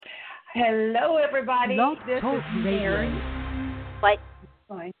Hello, everybody. Blog This Talk is Radio. Mary. What?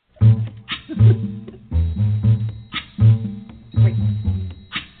 Fine.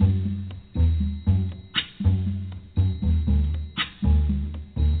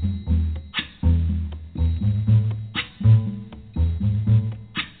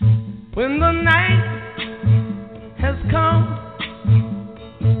 When the night has come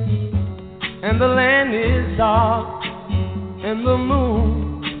and the land is dark and the moon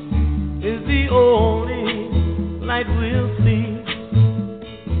is the only light we'll see.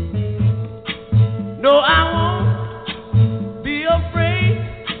 No, I won't be afraid.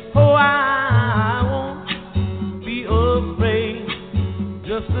 Oh, I won't be afraid.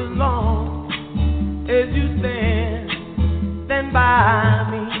 Just as long as you stand by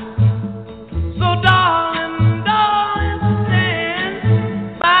me. So darling, darling,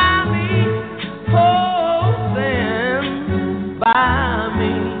 stand by me. Oh, stand by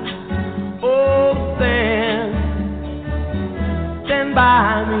me. Oh, stand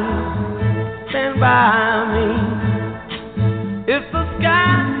by me. Stand by me. If the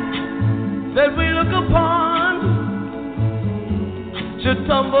sky that we look upon should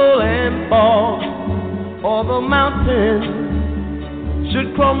tumble and fall, or the mountains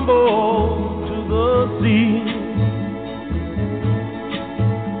should crumble to the sea,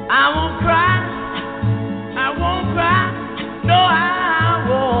 I won't cry, no, I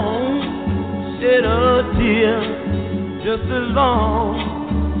won't shed a tear, just as long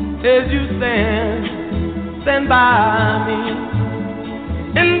as you stand by me.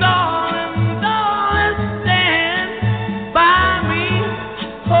 And darling, darling, stand by me,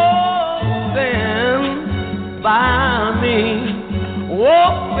 oh, stand by me.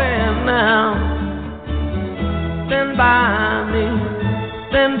 Oh, stand now, stand by me,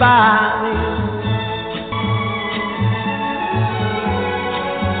 stand by me.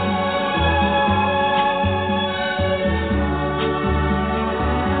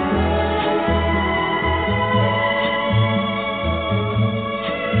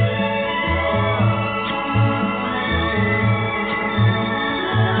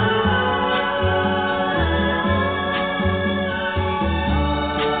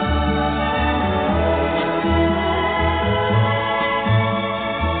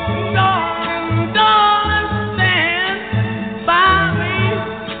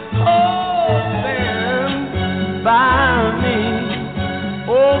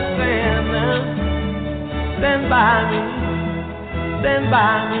 Stand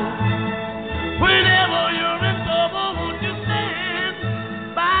by me. Whenever you're in trouble, won't you stand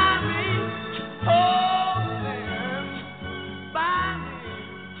by me? Oh, stand by me.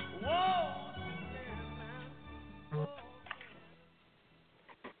 Whoa, stand.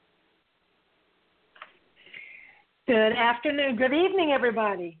 Good afternoon. Good evening,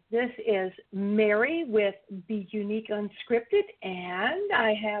 everybody. This is Mary with bUneke UnScripted, and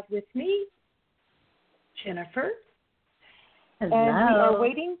I have with me Jennifer. Hello. And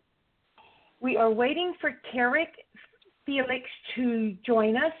we are waiting for Carrick Felix to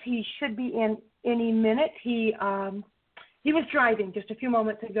join us. He should be in any minute. He was driving just a few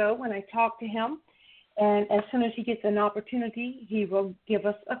moments ago when I talked to him, and as soon as he gets an opportunity, he will give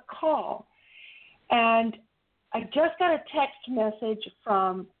us a call. And I just got a text message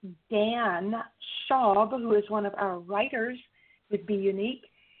from Dan Schaub, who is one of our writers with bUneke.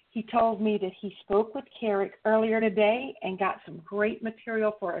 He told me that he spoke with Carrick earlier today and got some great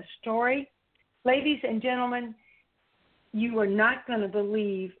material for a story. Ladies and gentlemen, you are not going to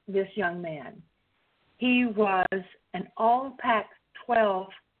believe this young man. He was an All-Pac-12,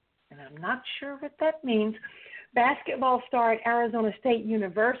 and I'm not sure what that means, basketball star at Arizona State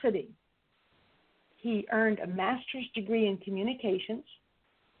University. He earned a master's degree in communications,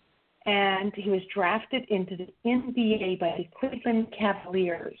 and he was drafted into the NBA by the Cleveland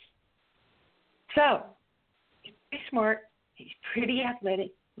Cavaliers. So, he's pretty smart, he's pretty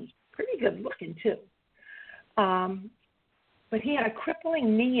athletic, he's pretty good looking too. But he had a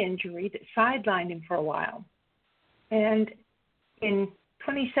crippling knee injury that sidelined him for a while. And in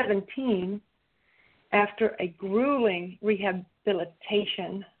 2017, after a grueling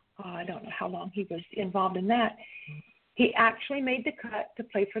rehabilitation, I don't know how long he was involved in that, he actually made the cut to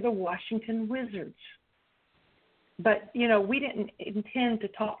play for the Washington Wizards. But, you know, we didn't intend to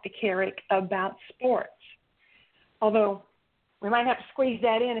talk to Carrick about sports, although we might have to squeeze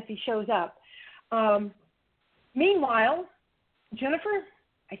that in if he shows up. Meanwhile, Jennifer,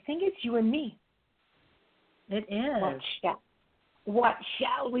 I think it's you and me. It is. What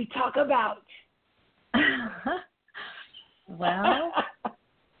shall we talk about? Well,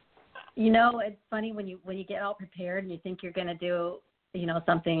 you know, it's funny when you get all prepared and you think you're going to do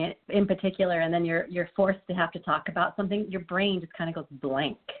something in particular, and then you're forced to have to talk about something, your brain just kind of goes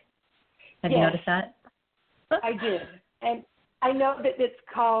blank. Have you noticed that? I did. And I know that it's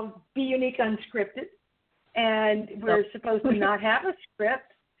called bUneke UnScripted, and we're supposed to not have a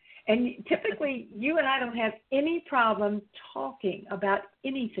script. And typically, you and I don't have any problem talking about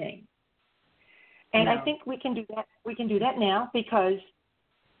anything. And I think we can do that. We can do that now because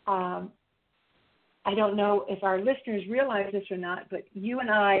I don't know if our listeners realize this or not, but you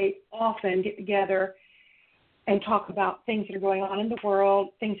and I often get together and talk about things that are going on in the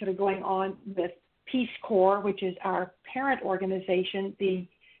world, things that are going on with Peace Corps, which is our parent organization, the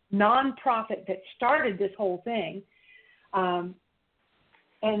nonprofit that started this whole thing.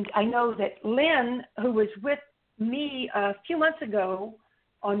 And I know that Lynn, who was with me a few months ago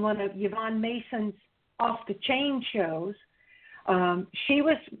on one of Yvonne Mason's Off the Chain shows, she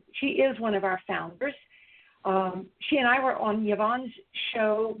is one of our founders. She and I were on Yvonne's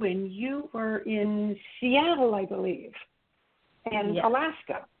show when you were in Seattle, I believe, and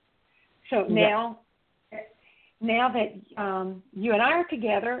Alaska. So now that you and I are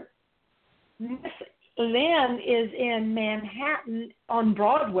together, Miss Lynn is in Manhattan on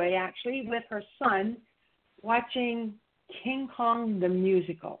Broadway, actually, with her son, watching King Kong the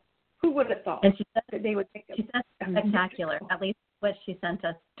musical. Who would have thought? And she said that they would think she said spectacular. At least what she sent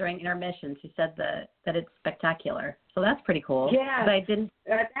us during intermission, she said that it's spectacular. So that's pretty cool. Yeah, but I didn't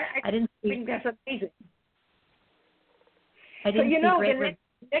think that's amazing. I didn't see great.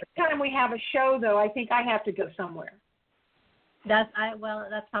 Next time we have a show, though, I think I have to go somewhere. That's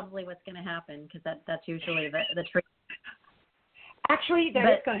probably what's going to happen because that's usually the trick. Actually,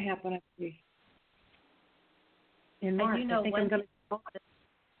 that is going to happen. Actually, in March, I think I'm going to.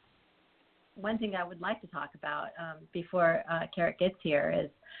 One thing I would like to talk about before Carrick gets here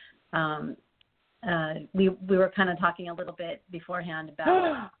is we were kind of talking a little bit beforehand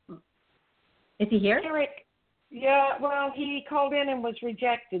about. Is he here? Carrick. Yeah, well, he called in and was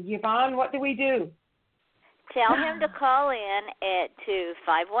rejected. Yvonne, what do we do? Tell him to call in to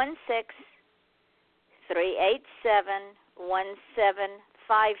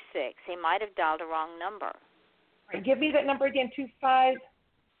 516-387-1756. He might have dialed a wrong number. Right, give me that number again, 25.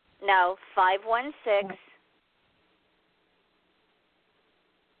 No,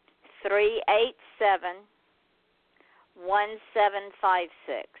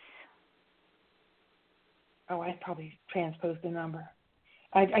 516-387-1756. Oh, I probably transposed the number.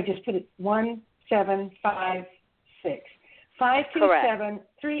 I just put it 1756.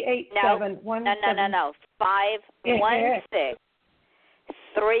 527-387-1756. No. 516-387.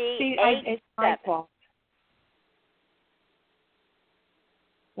 It's my fault.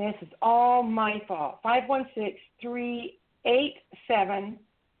 This is all my fault.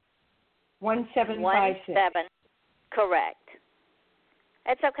 516-387-1756. Correct.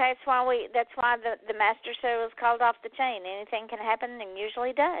 That's okay. That's why the master show is called Off the Chain. Anything can happen, and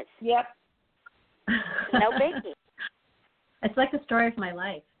usually does. Yep. No biggie. It's like the story of my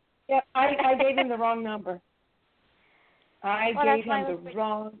life. Yep. I gave him the wrong number. I gave him the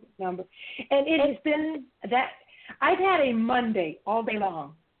wrong number, and it has been that I've had a Monday all day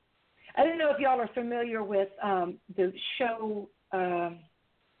long. I don't know if y'all are familiar with the show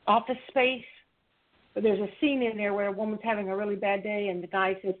Office Space. But there's a scene in there where a woman's having a really bad day, and the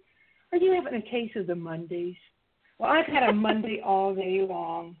guy says, "Are you having a case of the Mondays?" Well, I've had a Monday all day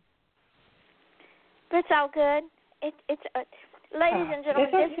long. But it's all good. It's ladies and gentlemen,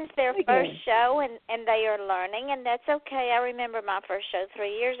 this is their first show, and they are learning, and that's okay. I remember my first show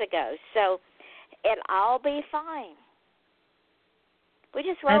 3 years ago, so it'll all be fine. We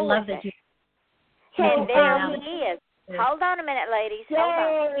just roll with it. And there he is. Hold on a minute, ladies. Hold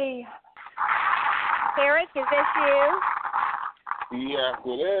on. Carrick, is this you? Yes, it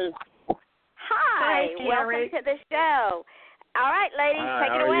is. Hi, welcome to the show. All right, ladies,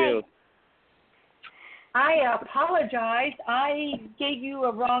 take it away. You? I apologize. I gave you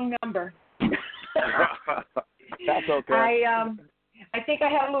a wrong number. That's okay. I think I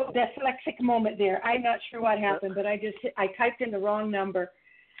had a little dyslexic moment there. I'm not sure what happened, but I typed in the wrong number.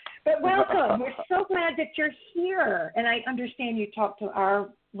 But welcome. We're so glad that you're here. And I understand you talked to our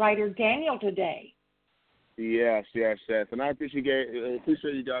writer, Daniel, today. Yes. And I appreciate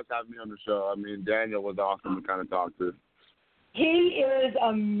you guys having me on the show. I mean, Daniel was awesome to kind of talk to. He is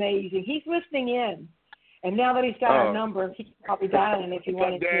amazing. He's listening in. And now that he's got our number, he can probably dial in if he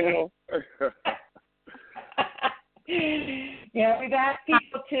wanted Daniel. to. Yeah, we've asked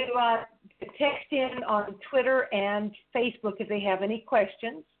people to text in on Twitter and Facebook if they have any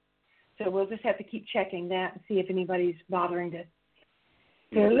questions. So we'll just have to keep checking that and see if anybody's bothering to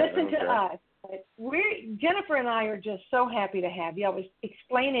listen to us. But Jennifer and I are just so happy to have you. I was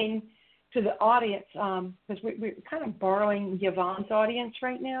explaining to the audience, because we're kind of borrowing Yvonne's audience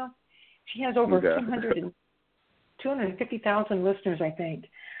right now. She has over 250,000 listeners, I think.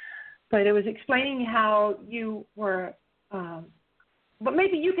 But it was explaining how you were, but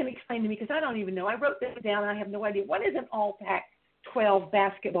maybe you can explain to me, because I don't even know. I wrote this down, and I have no idea. What is an All-Pac-12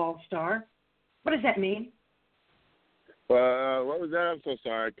 basketball star? What does that mean? What was that? I'm so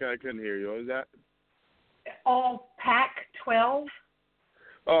sorry. I couldn't hear you. What was that? All-Pac-12?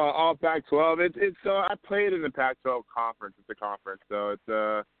 Oh, all Pac-12. It's I played in the Pac-12 conference. It's a conference, so it's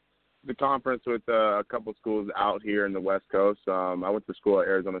the conference with a couple schools out here in the West Coast. I went to school at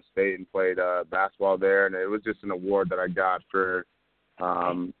Arizona State and played basketball there, and it was just an award that I got for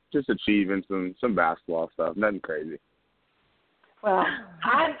just achieving some basketball stuff. Nothing crazy. Well,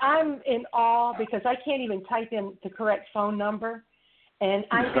 I'm in awe because I can't even type in the correct phone number, and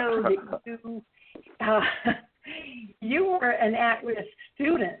I know that you were an at-risk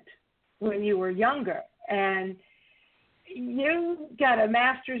student when you were younger, and you got a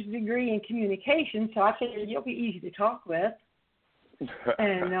master's degree in communication, so I figured you'll be easy to talk with.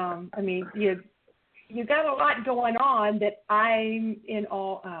 And, I mean, you got a lot going on that I'm in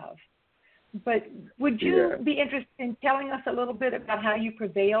awe of. But would you be interested in telling us a little bit about how you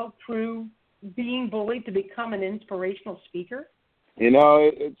prevailed through being bullied to become an inspirational speaker? You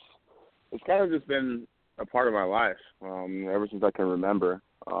know, it's kind of just been a part of my life ever since I can remember.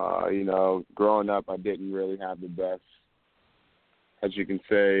 You know, growing up, I didn't really have the best, as you can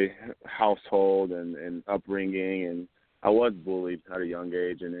say, household and upbringing, and I was bullied at a young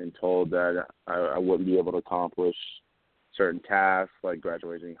age and told that I wouldn't be able to accomplish certain tasks like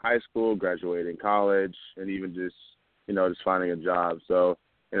graduating high school, graduating college, and even just finding a job. So,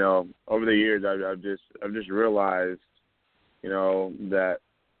 you know, over the years, I've just realized, you know, that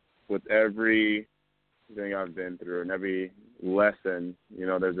with every thing I've been through and every lesson, you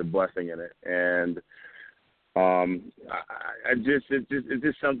know, there's a blessing in it. And it's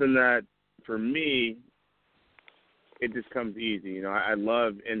just something that for me, it just comes easy. You know, I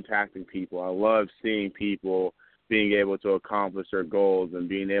love impacting people. I love seeing people being able to accomplish their goals and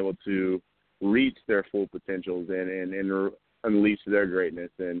being able to reach their full potentials and unleash their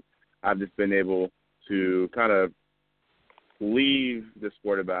greatness. And I've just been able to kind of leave the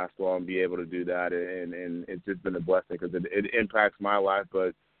sport of basketball and be able to do that, and it's just been a blessing because it impacts my life.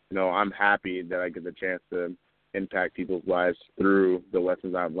 But, you know, I'm happy that I get the chance to impact people's lives through the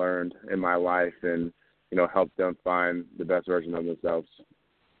lessons I've learned in my life and, you know, help them find the best version of themselves.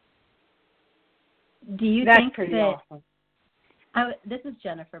 Do you That's think pretty that awesome. This is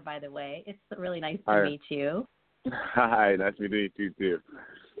Jennifer, by the way. It's really nice to meet you. Hi, nice to meet you too.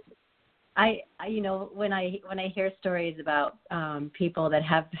 I you know, when I hear stories about people that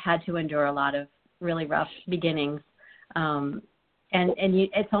have had to endure a lot of really rough beginnings, and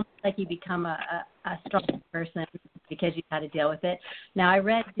it's almost like you become a strong person because you've had to deal with it. Now, I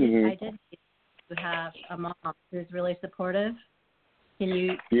did see you have a mom who's really supportive. Can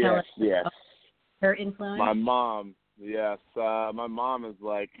you tell us about her influence? My mom, yes. My mom is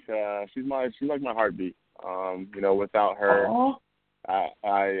like she's like my heartbeat. You know, without her. Oh.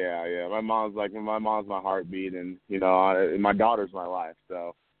 Yeah. My mom's my heartbeat, and you know, my daughter's my life.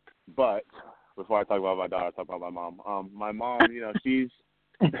 So, but before I talk about my daughter, I talk about my mom. My mom, you know, she's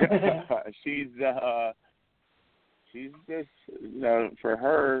she's just, you know, for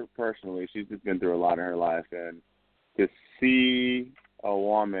her personally, she's just been through a lot in her life, and to see a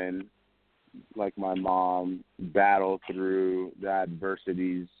woman like my mom battle through the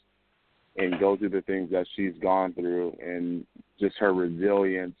adversities and go through the things that she's gone through, and just her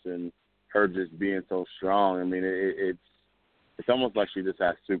resilience and her just being so strong. I mean, it's almost like she just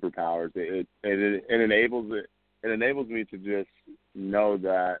has superpowers. It enables me to just know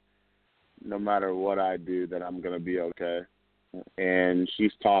that no matter what I do, that I'm gonna be okay. And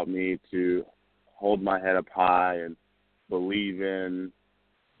she's taught me to hold my head up high and believe in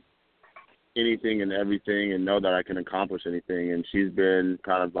anything and everything and know that I can accomplish anything. And she's been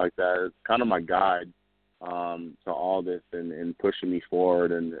kind of like that. It's kind of my guide to all this and pushing me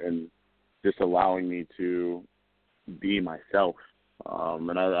forward and just allowing me to be myself.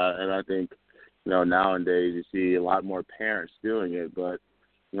 And I think, you know, nowadays you see a lot more parents doing it, but,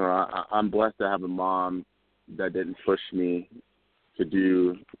 you know, I'm blessed to have a mom that didn't push me to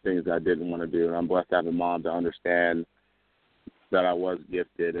do things that I didn't want to do. And I'm blessed to have a mom to understand that I was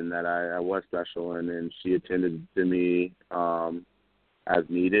gifted and that I was special, and she attended to me as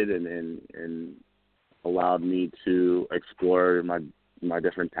needed and allowed me to explore my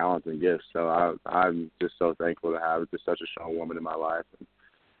different talents and gifts. So I'm just so thankful to have just such a strong woman in my life,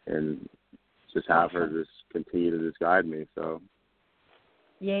 and just have her just continue to just guide me. So,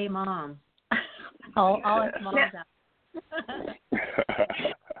 yay, mom! all us moms out.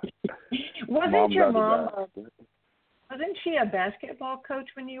 Wasn't your mom? Wasn't she a basketball coach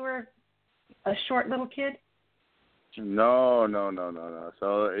when you were a short little kid? No.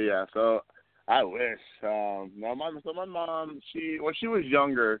 So I wish. No, my mom, when she was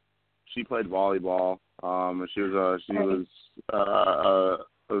younger, she played volleyball. She was a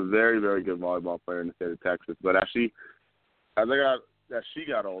very, very good volleyball player in the state of Texas. But as she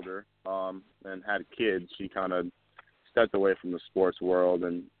got older and had kids, she kind of stepped away from the sports world.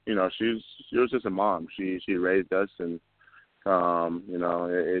 And she was just a mom. She raised us, and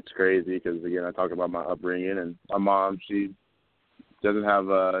it's crazy because again I talk about my upbringing, and my mom, she doesn't have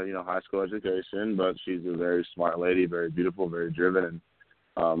a high school education, but she's a very smart lady, very beautiful, very driven,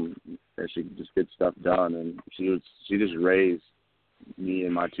 and she just gets stuff done. And she just raised me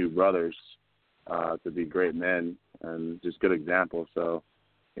and my two brothers to be great men and just good examples. So,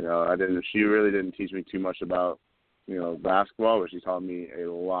 she really didn't teach me too much about basketball, but she taught me a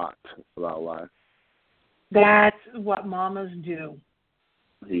lot about life. That's what mamas do.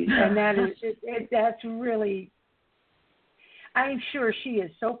 Yeah. And that's really, I'm sure she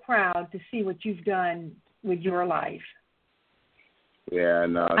is so proud to see what you've done with your life. Yeah,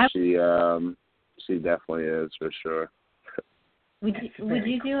 no, she definitely is, for sure. Would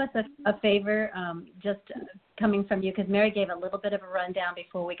you do us a favor, just coming from you, because Mary gave a little bit of a rundown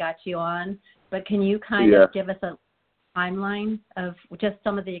before we got you on, but can you kind of give us a timeline of just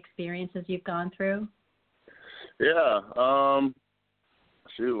some of the experiences you've gone through? Yeah.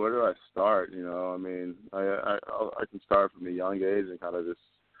 Where do I start? I can start from a young age and kind of just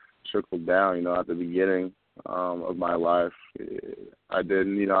trickle down. At the beginning of my life, I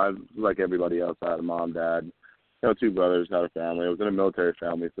didn't. I like everybody else. I had a mom, dad, two brothers, had a family. I was in a military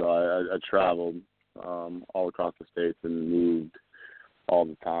family, so I traveled all across the states and moved all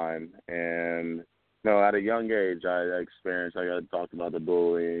the time. And at a young age, I experienced. I got talked about the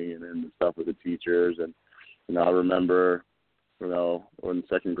bullying and then the stuff with the teachers. And I remember, in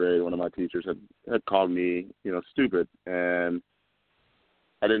second grade, one of my teachers had called me, stupid, and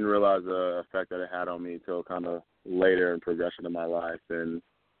I didn't realize the effect that it had on me until kind of later in progression of my life. And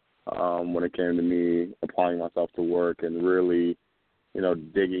when it came to me applying myself to work and really,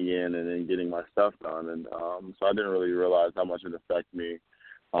 digging in and then getting my stuff done. And so I didn't really realize how much it affected me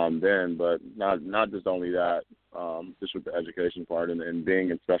then. But not just only that, just with the education part and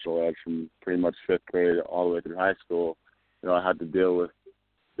being in special ed from pretty much fifth grade all the way through high school, I had to deal with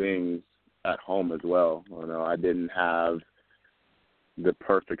things at home as well. I didn't have the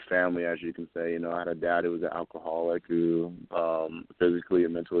perfect family, as you can say. I had a dad who was an alcoholic who physically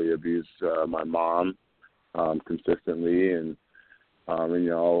and mentally abused my mom consistently, and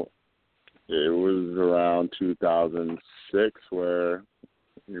it was around 2006 where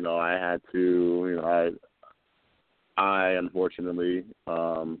I had to I unfortunately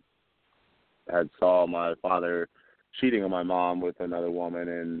had saw my father cheating on my mom with another woman,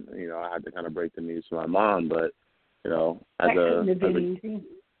 and I had to kind of break the news to my mom. But yeah,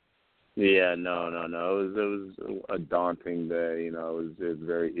 no. It was a daunting day. It was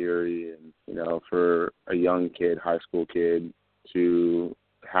very eerie, and for a young kid, high school kid, to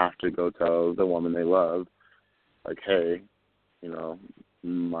have to go tell the woman they love, like, hey,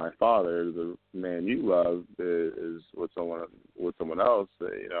 my father, the man you love, is with someone else.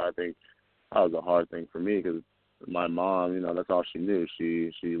 I think that was a hard thing for me because my mom, that's all she knew.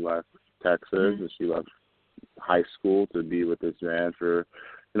 She left Texas and she left high school to be with this man for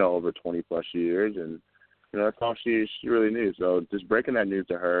over 20 plus years, and that's all she really knew. So just breaking that news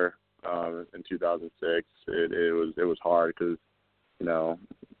to her in 2006, it was hard because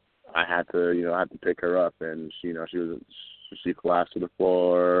I had to pick her up, and she collapsed to the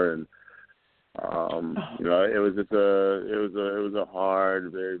floor, and it was a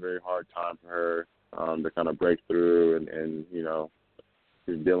hard, very, very hard time for her to kind of break through, and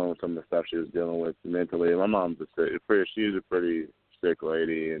she's dealing with some of the stuff she was dealing with mentally. My mom's she's a pretty sick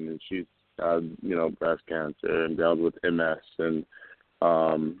lady, and she's had breast cancer and dealt with MS, and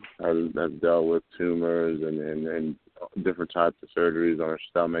has dealt with tumors and different types of surgeries on her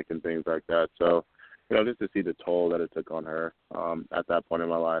stomach and things like that. So just to see the toll that it took on her at that point in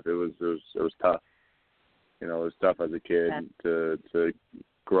my life, it was tough. It was tough as a kid to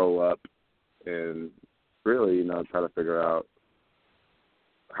grow up and really try to figure out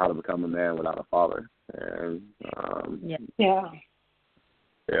how to become a man without a father. And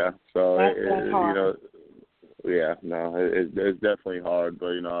so that's hard. it's definitely hard.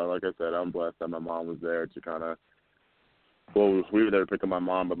 But like I said, I'm blessed that my mom was there to kind of well, we were there to pick up my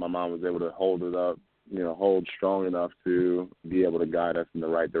mom, but my mom was able to hold it up, hold strong enough to be able to guide us in the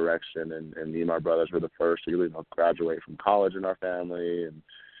right direction. And me and my brothers were the first to graduate from college in our family, and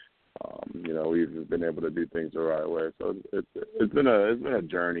we've been able to do things the right way. So it's been a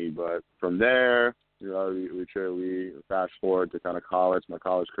journey, but from there, we fast forward to kind of college, my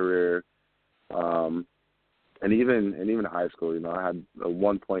college career, and even high school. I had a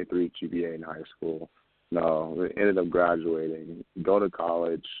 1.3 GPA in high school. We ended up graduating, go to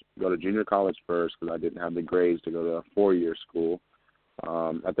junior college first because I didn't have the grades to go to a 4-year school.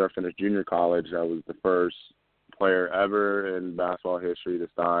 After I finished junior college, I was the first player ever in basketball history to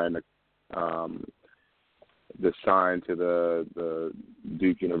sign to the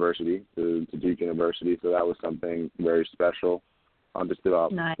Duke University, to Duke University. So that was something very special. Just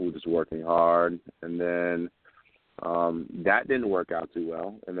about just working hard, and then that didn't work out too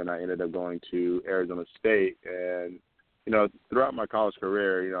well. And then I ended up going to Arizona State, and throughout my college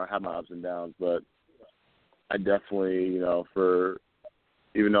career, I had my ups and downs, but I definitely,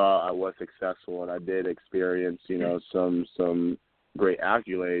 even though I was successful and I did experience, some great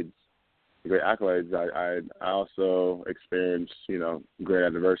accolades, I also experienced, great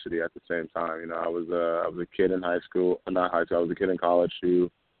adversity at the same time. I was a kid in I was a kid in college who,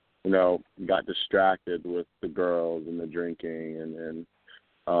 got distracted with the girls and the drinking and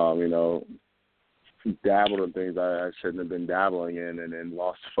dabbled in things I shouldn't have been dabbling in, and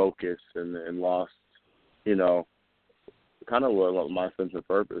lost focus and lost, kind of my sense of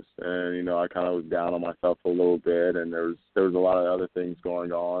purpose. And, I kind of was down on myself a little bit, and there was a lot of other things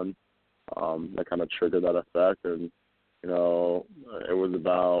going on that kind of triggered that effect. And, it was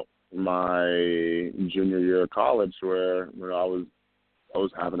about my junior year of college where, I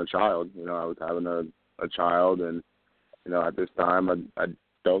was having a child. I was having a child, and, at this time I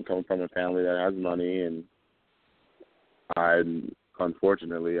don't come from a family that has money, and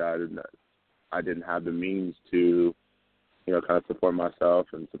unfortunately I didn't have the means to, kind of support myself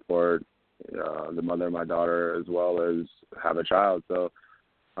and support the mother of my daughter as well as have a child. So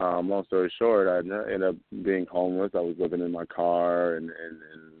long story short, I ended up being homeless. I was living in my car and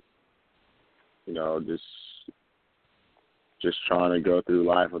just trying to go through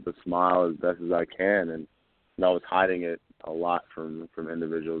life with a smile as best as I can, and I was hiding it a lot from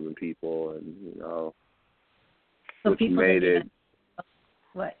individuals and people, and so which people made it.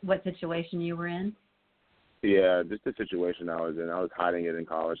 What situation you were in? Yeah, just the situation I was in. I was hiding it in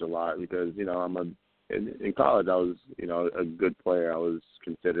college a lot because in college I was a good player. I was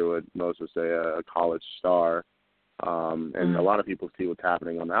considered what most would say a college star. And a lot of people see what's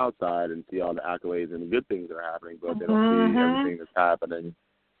happening on the outside and see all the accolades and the good things that are happening, but they don't see everything that's happening.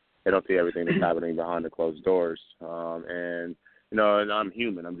 They don't see everything that's happening behind the closed doors. And I'm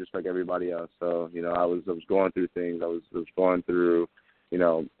human. I'm just like everybody else. So I was going through things. I was going through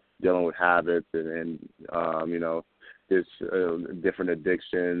dealing with habits and just different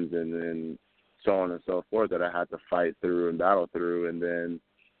addictions and so on and so forth that I had to fight through and battle through. And then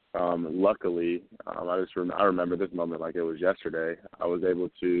luckily, I remember this moment like it was yesterday. I was able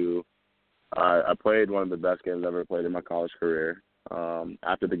to I played one of the best games I've ever played in my college career.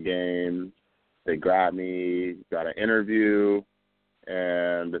 After the game, they grabbed me, got an interview,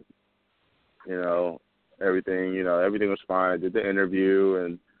 and everything was fine. I did the interview,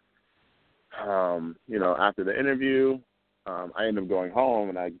 and after the interview, I ended up going home,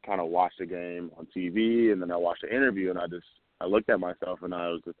 and I kind of watched the game on TV, and then I watched the interview, and I looked at myself, and I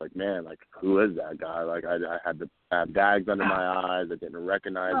was just like, man, like, who is that guy? Like, I had to have bags under my eyes. I didn't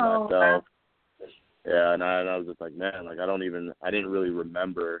recognize myself. Yeah, and I was just like, man, like, I didn't really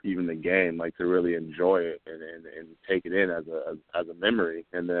remember even the game, like, to really enjoy it and take it in as a memory.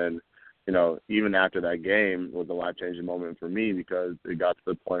 And then, even after that game was a life-changing moment for me because it got to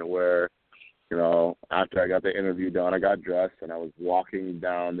the point where, after I got the interview done, I got dressed, and I was walking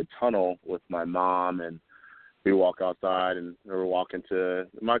down the tunnel with my mom, and we walk outside, and we were walking to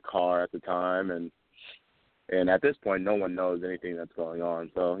my car at the time, and at this point, no one knows anything that's going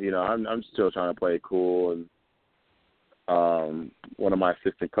on. So, I'm still trying to play it cool. And one of my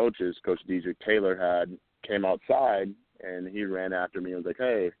assistant coaches, Coach Dedrick Taylor, came outside, and he ran after me and was like,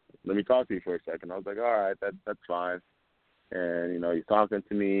 hey, let me talk to you for a second. I was like, all right, that's fine. And, he's talking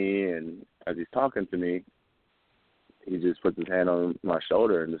to me, and as he's talking to me, he just puts his hand on my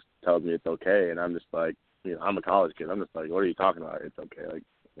shoulder and just tells me it's okay. And I'm just like, I'm a college kid. I'm just like, what are you talking about? It's okay. Like,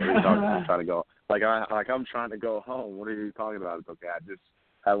 what are you talking about? I'm trying to go. I'm trying to go home. What are you talking about? It's okay. I just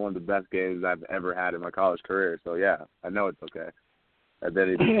had one of the best games I've ever had in my college career. So, yeah, I know it's okay. And then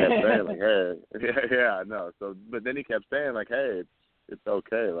he just kept saying, like, hey, yeah, I know. So, but then he kept saying, like, hey, it's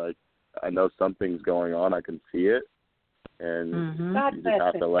okay. Like, I know something's going on. I can see it. and God you just bless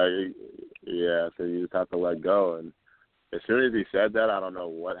have him. to let so you just have to let go. And as soon as he said that, I don't know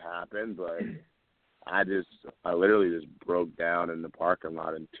what happened, but I literally just broke down in the parking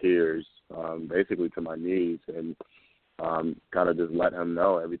lot in tears, basically to my knees, and kind of just let him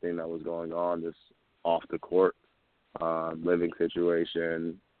know everything that was going on, just off the court, living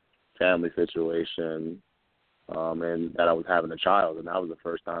situation, family situation, and that I was having a child. And that was the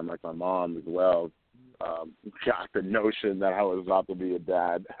first time, like my mom as well, got the notion that I was about to be a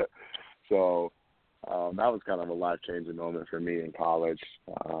dad. So that was kind of a life-changing moment for me in college.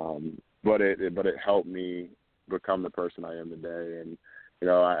 But it helped me become the person I am today. And, you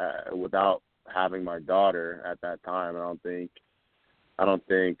know, without having my daughter at that time, I don't think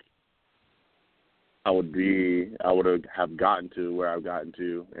I would have gotten to where I've gotten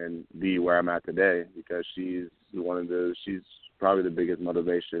to and be where I'm at today, because she's probably the biggest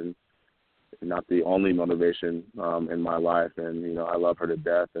motivation, not the only motivation in my life. And, you know, I love her to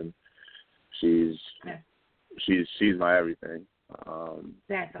death, and she's my everything.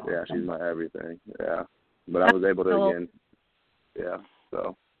 That's awesome. Yeah, she's my everything. Yeah. But I was able to, again,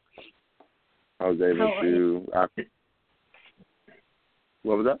 so I was able to,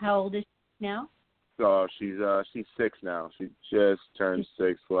 what was that? How old is she now? So she's 6 now. She just turned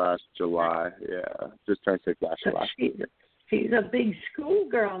 6 last July. Yeah, just turned 6 last July. She's a big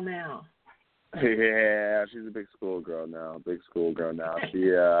schoolgirl now. Yeah, she's a big schoolgirl now.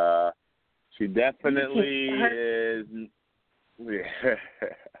 She definitely is. Yeah.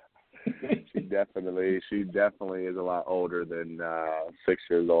 She definitely is a lot older than 6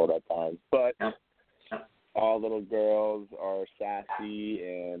 years old at times. But all little girls are sassy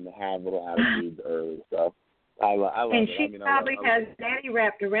and have little attitudes early. So I love and it. she probably has daddy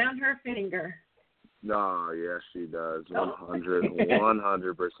wrapped around her finger. No, yes, she does.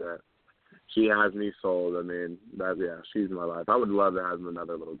 100%. She has me sold. I mean, she's my life. I would love to have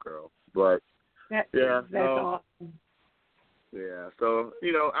another little girl, but that's awesome. Yeah, so,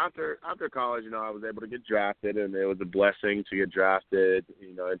 you know, after college, you know, I was able to get drafted, and it was a blessing to get drafted,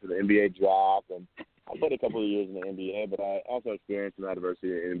 you know, into the NBA draft. And I played a couple of years in the NBA, but I also experienced some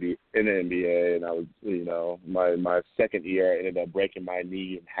adversity in the NBA, and I was, you know, my second year I ended up breaking my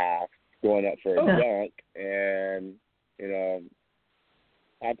knee in half, going up for a dunk, and, you know,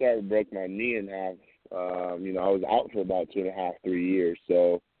 after I broke my knee in half, you know, I was out for about 2.5, 3 years.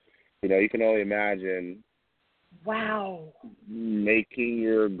 So, you know, you can only imagine. Wow. Making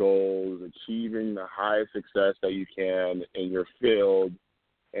your goals, achieving the highest success that you can in your field,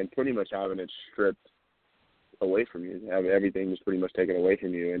 and pretty much having it stripped away from you, having everything just pretty much taken away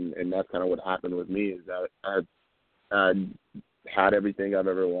from you. And that's kind of what happened with me, is that I had everything I've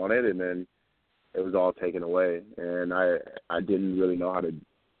ever wanted, and then it was all taken away. And I didn't really know how to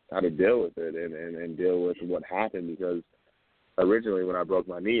deal with it and deal with what happened, because originally when I broke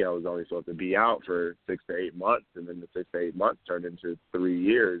my knee, I was only supposed to be out for 6 to 8 months, and then the 6 to 8 months turned into 3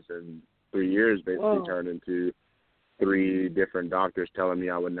 years, and 3 years basically turned into 3 different doctors telling me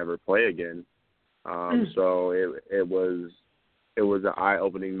I would never play again. So it was an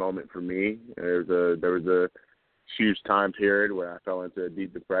eye-opening moment for me. There was a huge time period where I fell into a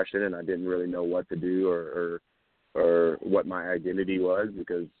deep depression, and I didn't really know what to do or what my identity was,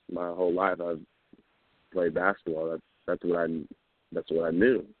 because my whole life I've played basketball. That's what I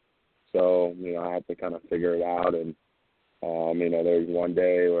knew. So, you know, I had to kind of figure it out. And, you know, there was one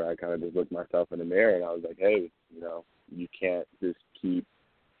day where I kind of just looked myself in the mirror, and I was like, hey, you know, you can't just keep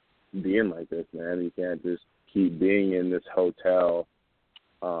being like this, man. You can't just keep being in this hotel,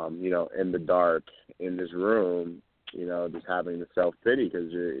 you know, in the dark, in this room, you know, just having the self-pity,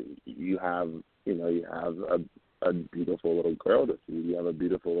 because you have a beautiful little girl to see. You have a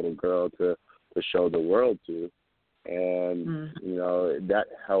beautiful little girl to show the world to. And, you know, that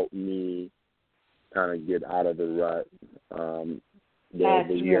helped me kind of get out of the rut. The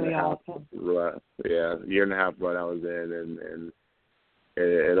year and a half rut. Yeah, year and a half rut I was in, and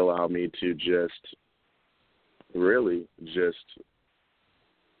it allowed me to just really just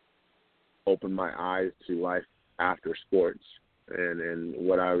open my eyes to life after sports and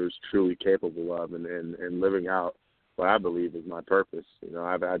what I was truly capable of, and living out what I believe is my purpose. You know,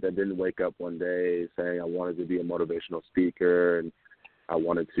 I didn't wake up one day saying I wanted to be a motivational speaker and I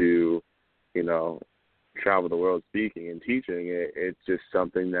wanted to, you know, travel the world speaking and teaching. It's just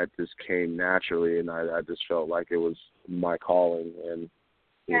something that just came naturally, and I just felt like it was my calling. And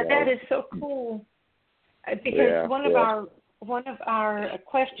that is so cool, because one of our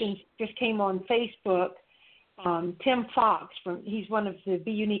questions just came on Facebook. Tim Fox, he's one of the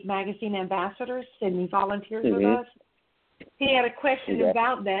bUneke magazine ambassadors, and he volunteers with us. He had a question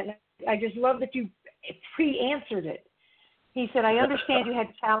about that. I just love that you pre-answered it. He said, I understand you had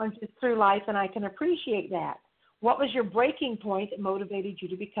challenges through life, and I can appreciate that. What was your breaking point that motivated you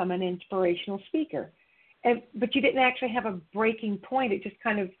to become an inspirational speaker? But you didn't actually have a breaking point. It just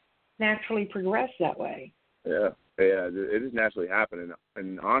kind of naturally progressed that way. Yeah, it just naturally happened.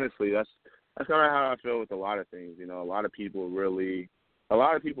 And honestly, that's kind of how I feel with a lot of things. You know, a lot of people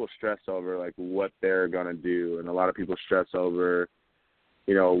stress over, like, what they're going to do, and a lot of people stress over,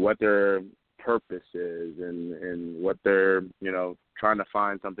 you know, what their purpose is and what they're, you know, trying to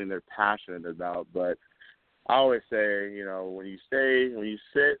find something they're passionate about. But I always say, you know, when you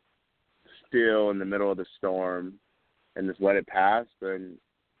sit still in the middle of the storm and just let it pass, then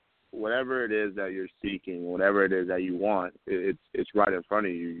whatever it is that you're seeking, whatever it is that you want, it's right in front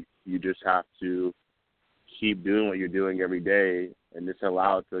of you. You just have to keep doing what you're doing every day and just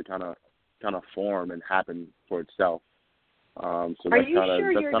allow it to kind of form and happen for itself. So are you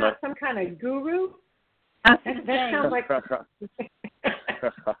sure you're not some kind of guru? That sounds like. I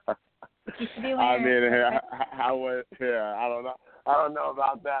mean, I don't know. I don't know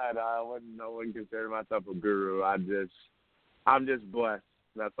about that. I wouldn't consider myself a guru. I'm just blessed.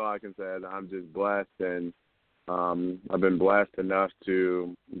 That's all I can say. I'm just blessed, and I've been blessed enough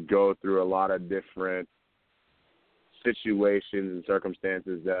to go through a lot of different situations and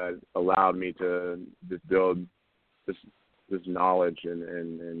circumstances that allowed me to just build this knowledge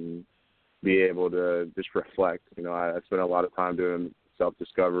and be able to just reflect. You know, I spent a lot of time doing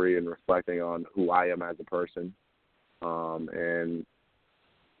self-discovery and reflecting on who I am as a person, and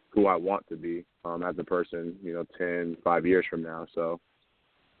who I want to be as a person, you know, 5 years from now. So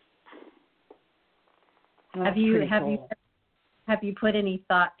have you put any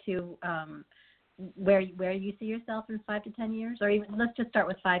thought to where you see yourself in 5 to 10 years, or even let's just start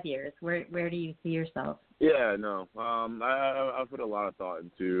with 5 years? Where do you see yourself? Yeah, no, I put a lot of thought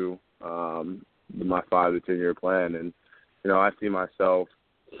into my 5 to 10 year plan, and you know, I see myself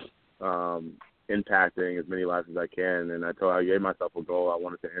impacting as many lives as I can, and I gave myself a goal. I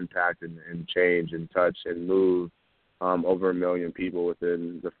wanted to impact and change and touch and move over 1 million people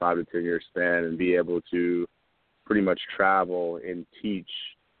within the 5 to 10 year span, and be able to pretty much travel and teach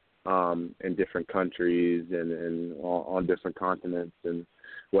in different countries and on different continents. And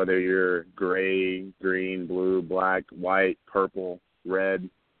whether you're gray, green, blue, black, white, purple, red,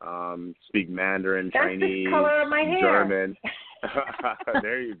 speak Mandarin, that's Chinese, the color of my hair. German.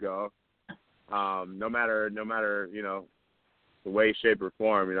 There you go. No matter, you know, the way, shape, or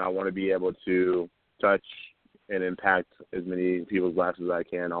form, you know, I want to be able to touch and impact as many people's lives as I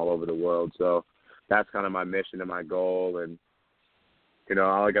can all over the world. So that's kind of my mission and my goal. And, you know,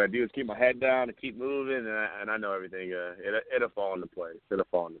 all I got to do is keep my head down and keep moving, and I know everything, it'll fall into place.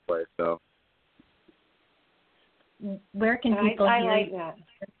 So where can people hear like you? that.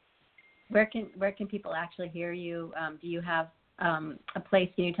 Where can people actually hear you? Do you have a place?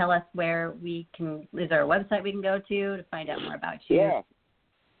 Can you tell us where we can? Is there a website we can go to find out more about you? Yeah.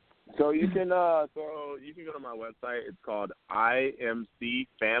 So you can go to my website. It's called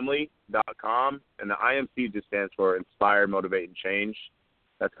imcfamily.com, and the IMC just stands for Inspire, Motivate, and Change.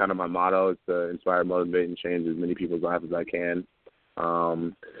 That's kind of my motto. It's to inspire, motivate, and change as many people's lives as I can,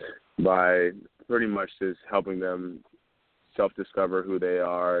 by pretty much just helping them self-discover who they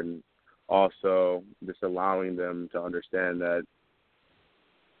are, and also just allowing them to understand that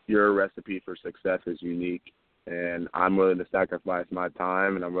your recipe for success is unique. And I'm willing to sacrifice my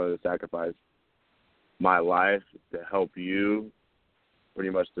time, and I'm willing to sacrifice my life to help you pretty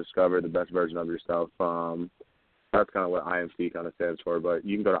much discover the best version of yourself. That's kind of what IMC kind of stands for. But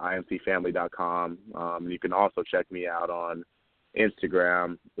you can go to imcfamily.com. And you can also check me out on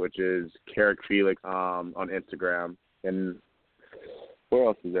Instagram, which is Carrick Felix on Instagram. And where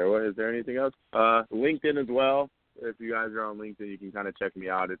else is there? Is there anything else? LinkedIn as well. If you guys are on LinkedIn, you can kind of check me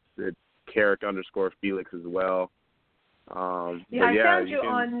out. It's Carrick_Felix as well. I found you,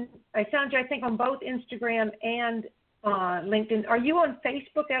 I think, on both Instagram and LinkedIn. Are you on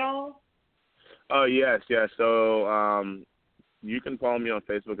Facebook at all? Oh, yes. So you can follow me on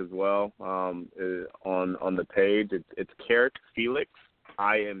Facebook as well. On the page, it's Carrick Felix,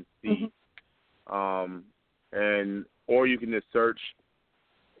 IMC. Or you can just search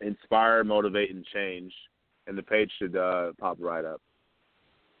Inspire, Motivate, and Change, and the page should pop right up.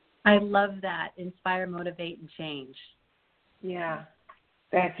 I love that. Inspire, motivate, and change. Yeah,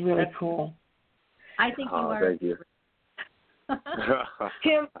 that's really cool. I think you are. Thank you.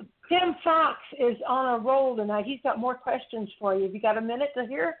 Tim Fox is on a roll tonight. He's got more questions for you. Have you got a minute to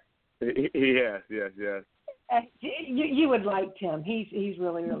hear? Yes. You would like Tim. He's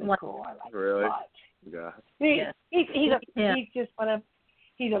really cool. I like him a lot. Yeah. He's just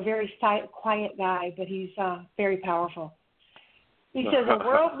he's a very quiet guy, but he's very powerful. He says a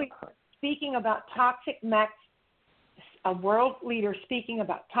world leader speaking about toxic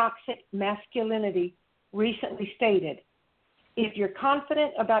masculinity recently stated, "If you're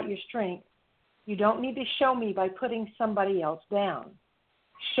confident about your strength, you don't need to show me by putting somebody else down.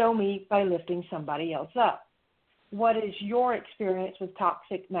 Show me by lifting somebody else up." What is your experience with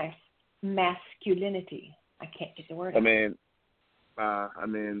toxic masculinity? I can't get the word out.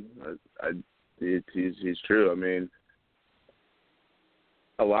 He's true. I mean,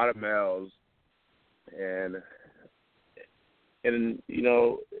 a lot of males, and you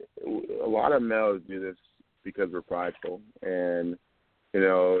know, a lot of males do this because we're prideful, and you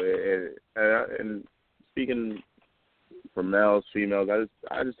know, and speaking for males, females,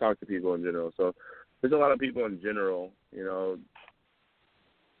 I just talk to people in general. So there's a lot of people in general, you know,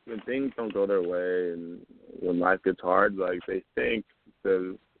 when things don't go their way and when life gets hard, like they think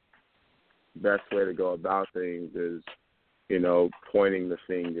the best way to go about things is, you know, pointing the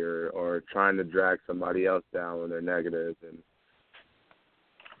finger or trying to drag somebody else down when they're negative.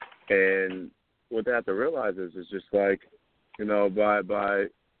 And what they have to realize is it's just like, you know, by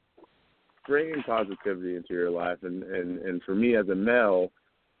bringing positivity into your life and for me as a male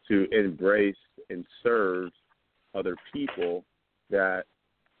to embrace and serve other people, that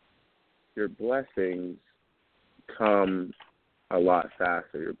your blessings come a lot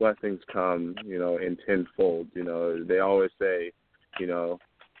faster. Your blessings come, you know, in tenfold. You know, they always say, you know,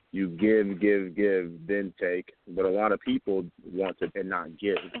 you give, then take. But a lot of people want to and not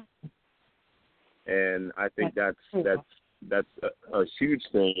give. And I think that's a huge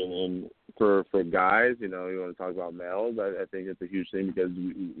thing. And for guys, you know, you want to talk about males, I think it's a huge thing because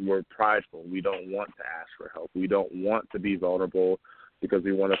we're prideful. We don't want to ask for help. We don't want to be vulnerable because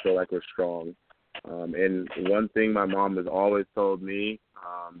we want to feel like we're strong. And one thing my mom has always told me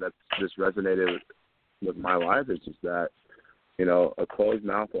that's just resonated with my life is just that, you know, a closed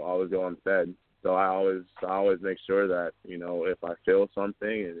mouth will always go unfed. So I always make sure that, you know, if I feel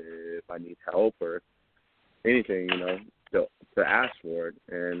something and if I need help or anything, you know, to ask for it,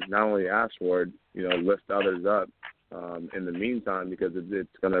 and not only ask for it, you know, lift others up in the meantime, because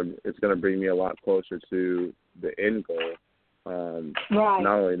it's gonna bring me a lot closer to the end goal. Right.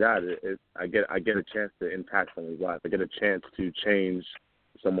 Not only that, I get a chance to impact someone's life. I get a chance to change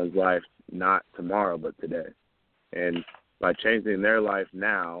someone's life, not tomorrow but today. And by changing their life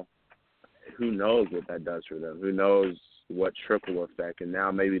now, who knows what that does for them? Who knows what trickle effect? And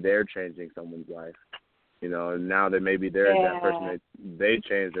now maybe they're changing someone's life. You know, and now that maybe they're that person, they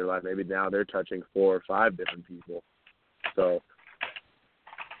changed their life. Maybe now they're touching 4 or 5 different people. So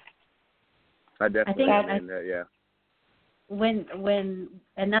I definitely think that, yeah. When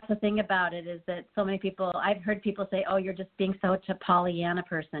and that's the thing about it, is that so many people, I've heard people say, "Oh, you're just being such a Pollyanna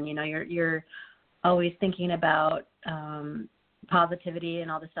person. You know, you're always thinking about positivity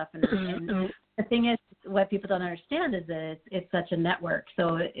and all this stuff." And the thing is, what people don't understand is that it's such a network.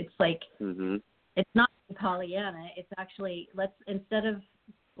 So it's like it's not Pollyanna. It's actually, instead of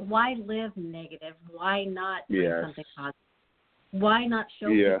why live negative, why not do something positive? Why not show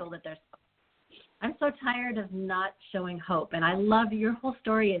people that there's. I'm so tired of not showing hope, and I love your whole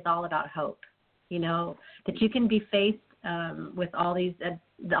story is all about hope. You know, that you can be faced with all the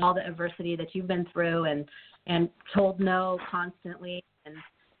adversity that you've been through, and told no constantly, and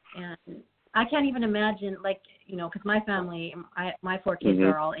I can't even imagine, like, you know, because my family, my 4 kids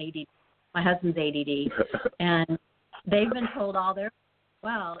are all ADD. My husband's ADD, and they've been told all their,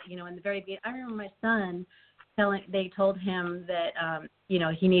 well, you know, in the very beginning. I remember my son they told him that, you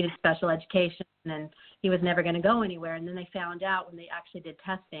know, he needed special education and he was never going to go anywhere. And then they found out when they actually did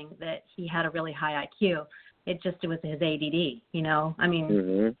testing that he had a really high IQ. It was his ADD, you know. I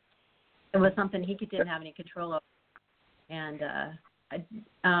mean, it was something he didn't have any control over. And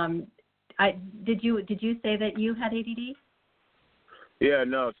did you say that you had ADD? Yeah,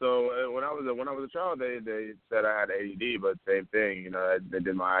 no. So when I was a child, they said I had ADD, but same thing. You know, they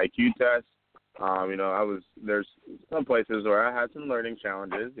did my IQ test. You know, there's some places where I had some learning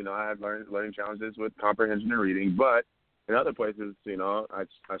challenges. You know, I had learning challenges with comprehension and reading, but in other places, you know, I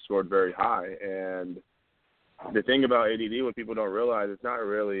scored very high. And the thing about ADD, what people don't realize, it's not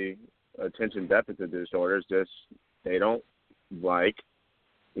really attention deficit disorder. It's just they don't like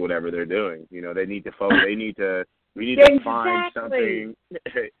whatever they're doing. You know, they need to focus. We need to find something.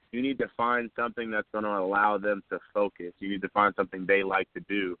 You need to find something that's going to allow them to focus. You need to find something they like to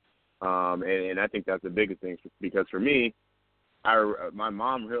do. And I think that's the biggest thing, because for me, my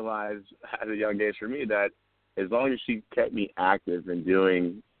mom realized at a young age for me that as long as she kept me active and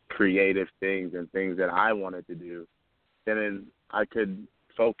doing creative things and things that I wanted to do, then I could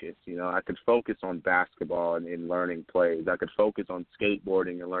focus. You know, I could focus on basketball and learning plays. I could focus on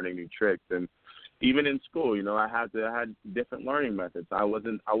skateboarding and learning new tricks. And even in school, you know, I had different learning methods. I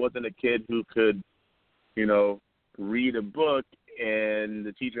wasn't a kid who could, you know, read a book and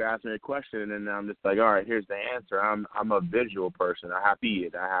the teacher asked me a question and then I'm just like, all right, here's the answer. I'm a visual person. I have to see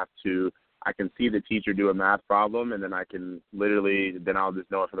it. I can see the teacher do a math problem and then I can then I'll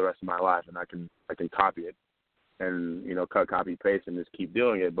just know it for the rest of my life and I can copy it and, you know, cut, copy, paste and just keep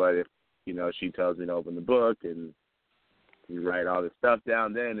doing it. But if, you know, she tells me to open the book and you write all this stuff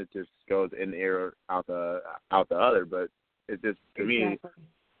down, then it just goes in the ear out the other. But it just, to me,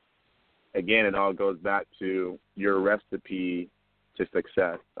 again, it all goes back to your recipe to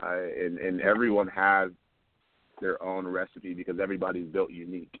success. And everyone has their own recipe because everybody's built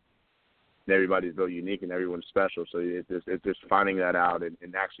unique. Everybody's built unique and everyone's special. So it's just finding that out and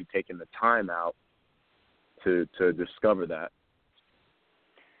actually taking the time out to discover that.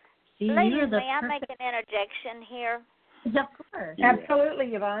 Ladies, may I make an interjection here? Of course. Yeah.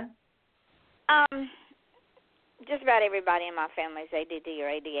 Absolutely, Yvonne. Just about everybody in my family is ADD or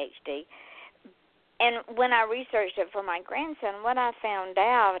ADHD. And when I researched it for my grandson, what I found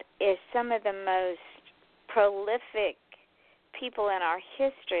out is some of the most prolific people in our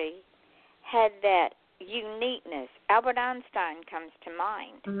history had that uniqueness. Albert Einstein comes to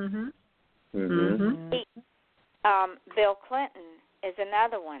mind. Mm-hmm. Mm-hmm. Bill Clinton is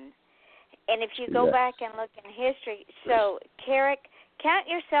another one. And if you go back and look in history, so Carrick, count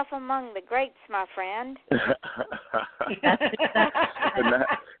yourself among the greats, my friend.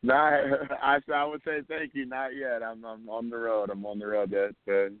 I would say thank you. Not yet. I'm on the road. I'm on the road to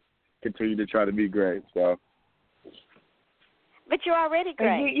continue to try to be great. So. But you're already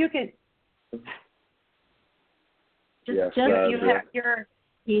great. You can. There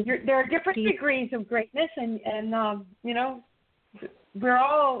are different degrees of greatness, and you know, we're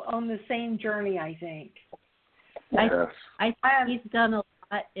all on the same journey, I think. I think he's done a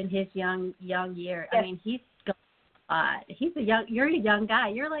lot in his young year. Yes. I mean, he's done a lot. You're a young guy.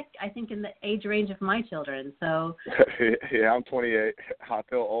 You're like, I think, in the age range of my children. So. Yeah, I'm 28. I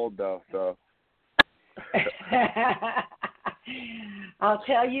feel old though. So. I'll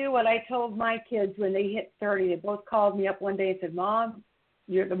tell you what I told my kids when they hit 30. They both called me up one day and said, "Mom,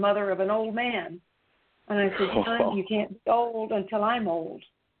 you're the mother of an old man." And I said, "Son, you can't be old until I'm old."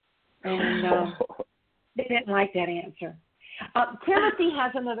 And they didn't like that answer. Timothy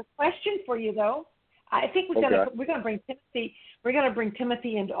has another question for you, though. I think we're going to bring Timothy. We're going to bring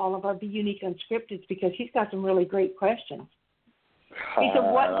Timothy into all of our bUneke UnScripted because he's got some really great questions. He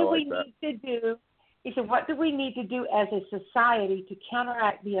said, "What do we need to do?" He said, "What do we need to do as a society to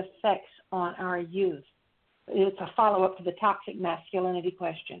counteract the effects on our youth?" It's a follow-up to the toxic masculinity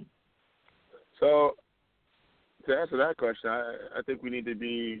question. So, to answer that question, I think we need to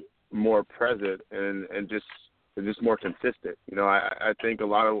be more present and just more consistent. You know, I think a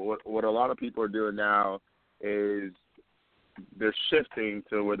lot of what a lot of people are doing now is they're shifting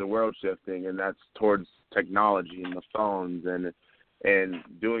to where the world's shifting, and that's towards technology and the phones and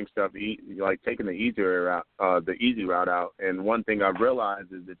doing stuff like taking the easy route out. And one thing I've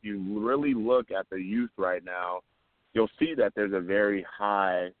realized is if you really look at the youth right now, you'll see that there's a very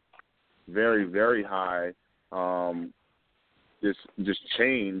high, very, very high just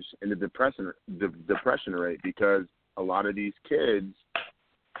change in the depression rate because a lot of these kids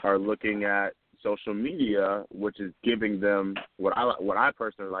are looking at social media, which is giving them what I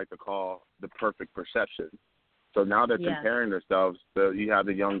personally like to call the perfect perception. So now they're comparing themselves. So you have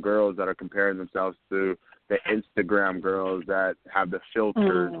the young girls that are comparing themselves to the Instagram girls that have the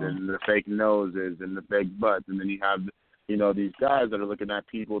filters and the fake noses and the fake butts, and then you have, you know, these guys that are looking at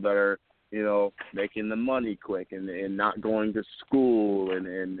people that are, you know, making the money quick and not going to school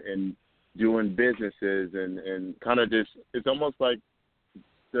and doing businesses and kind of just, it's almost like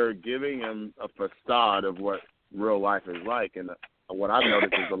they're giving them a facade of what real life is like. And what I've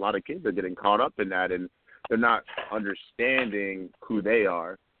noticed is a lot of kids are getting caught up in that and they're not understanding who they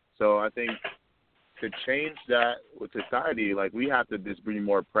are. So I think to change that with society, like we have to just be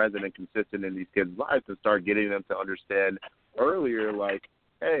more present and consistent in these kids' lives and start getting them to understand earlier, like,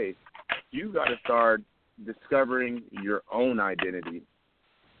 hey, you got to start discovering your own identity.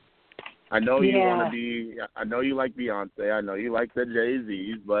 I know you want to be, I know you like Beyonce, I know you like the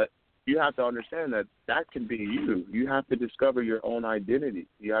Jay-Z's, but you have to understand that can be you. You have to discover your own identity.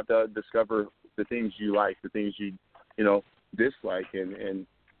 You have to discover the things you like, the things you dislike, and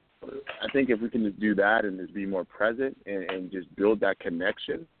I think if we can just do that and just be more present and just build that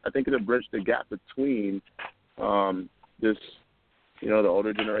connection, I think it'll bridge the gap between the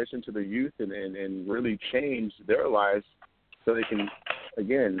older generation to the youth and really change their lives so they can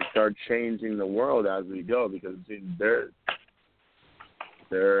again, start changing the world as we go, because they're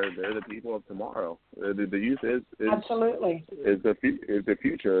the people of tomorrow. The youth is absolutely is the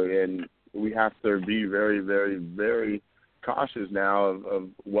future, and we have to be very, very, very cautious now of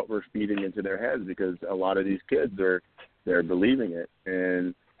what we're feeding into their heads, because a lot of these kids they're believing it,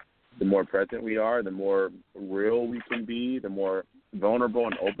 and the more present we are, the more real we can be, the more vulnerable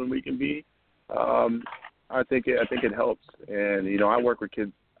and open we can be. I think it helps. And I work with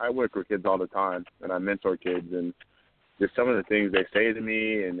kids all the time, and I mentor kids, and just some of the things they say to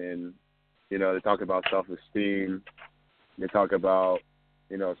me, and they talk about self-esteem, they talk about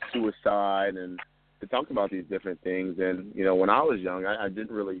suicide, and they talk about these different things. And when I was young, I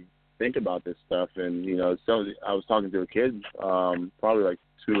didn't really think about this stuff. And so I was talking to a kid probably like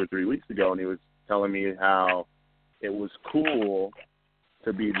 2 or 3 weeks ago, and he was telling me how it was cool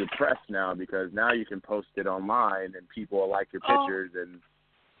to be depressed now, because now you can post it online and people will like your pictures, and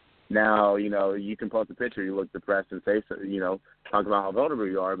now you can post a picture, you look depressed, and say talk about how vulnerable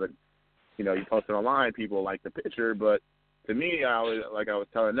you are, but you post it online, people like the picture. But to me, I was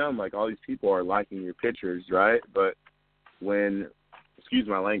telling them, like, all these people are liking your pictures, right? But when, excuse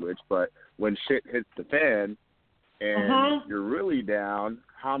my language, but when shit hits the fan and you're really down,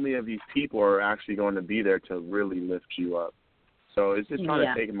 how many of these people are actually going to be there to really lift you up? So it's just trying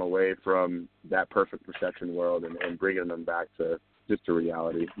to take them away from that perfect perception world and bringing them back to just to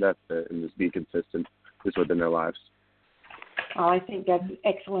reality. That's it, and just be consistent just within their lives. Oh, I think that's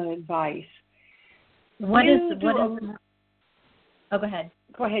excellent advice. Oh, go ahead.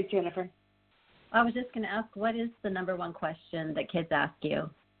 Go ahead, Jennifer. I was just going to ask, what is the number one question that kids ask you?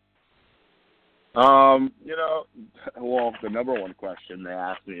 Well, the number one question they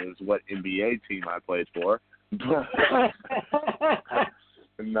ask me is what NBA team I played for.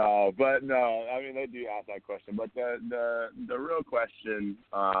 No, I mean, they do ask that question, but the real question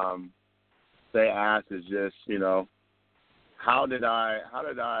they ask is just, how did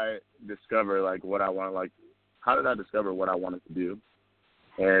I discover what I want, how did I discover what I wanted to do?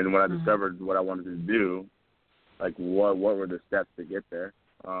 And when I discovered what I wanted to do, what were the steps to get there?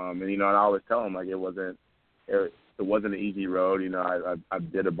 And I always tell them, it wasn't an easy road. I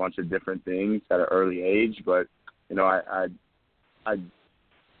did a bunch of different things at an early age, but I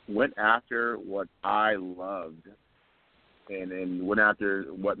went after what I loved, and went after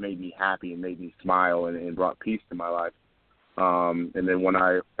what made me happy and made me smile and brought peace to my life. And then when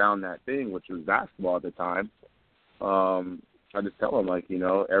I found that thing, which was basketball at the time, I just tell them,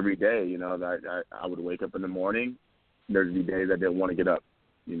 every day, that I would wake up in the morning. There'd be days I didn't want to get up.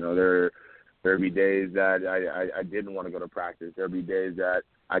 There'd be days that I didn't want to go to practice. There'd be days that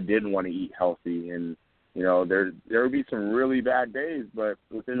I didn't want to eat healthy. And, there would be some really bad days, but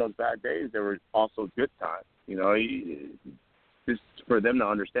within those bad days, there were also good times. Just for them to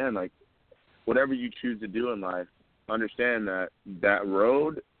understand, whatever you choose to do in life, understand that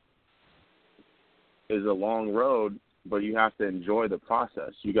road is a long road, but you have to enjoy the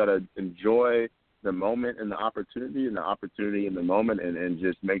process. You got to enjoy the moment and the opportunity in the moment, and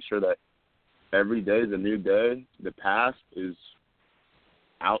just make sure that every day is a new day. The past is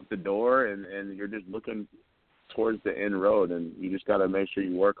out the door, and you're just looking towards the end road, and you just got to make sure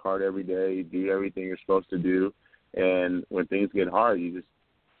you work hard every day, you do everything you're supposed to do, and when things get hard, you just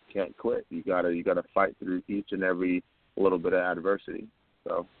can't quit. You gotta fight through each and every little bit of adversity.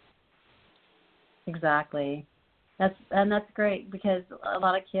 So exactly. That's great, because a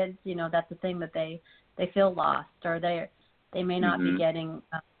lot of kids, that's the thing, that they feel lost, or they may not be getting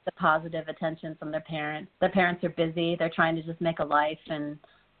the positive attention from their parents. Their parents are busy; they're trying to just make a life, and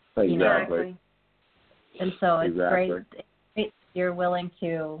exactly. And so it's great you're willing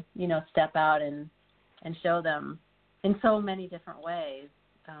to step out and show them in so many different ways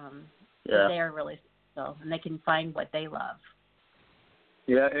that they are really special and they can find what they love.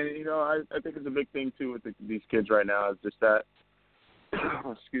 Yeah, and I think it's a big thing too with these kids right now is just that.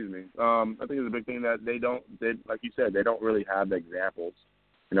 Excuse me. I think it's a big thing that they like you said, they don't really have the examples.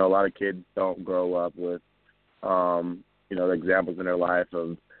 A lot of kids don't grow up with the examples in their life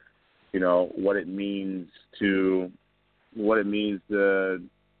of what it means to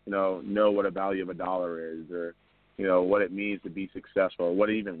know what a value of a dollar is, or what it means to be successful, or what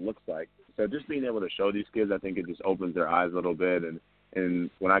it even looks like. So just being able to show these kids, I think it just opens their eyes a little bit, and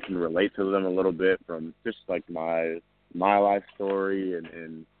when I can relate to them a little bit from just my life story,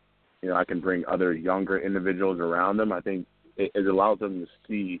 and I can bring other younger individuals around them, I think it allows them to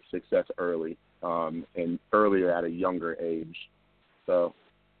see success early, and earlier at a younger age. So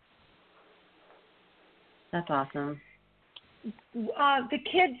that's awesome. The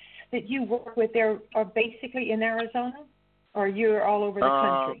kids that you work with there are basically in Arizona? or you're all over the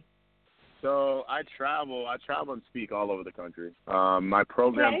country? So I travel and speak all over the country. My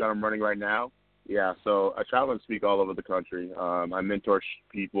programs that I'm running right now, so I travel and speak all over the country. I mentor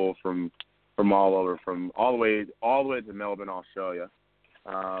people from all over, from all the way to Melbourne, Australia.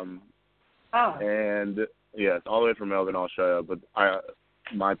 And yes, all the way from Melbourne, Australia. But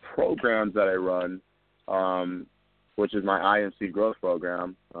my programs that I run, which is my IMC growth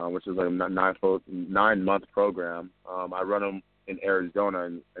program, which is like a 9-month program. I run them in Arizona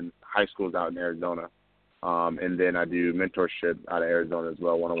and high schools out in Arizona. And then I do mentorship out of Arizona as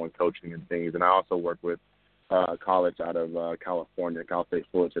well, one-on-one coaching and things. And I also work with a college out of California, Cal State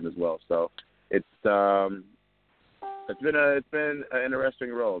Fullerton as well. So it's been an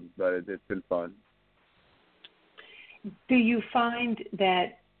interesting road, but it's been fun. Do you find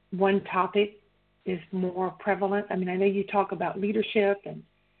that one topic is more prevalent? I mean, I know you talk about leadership, and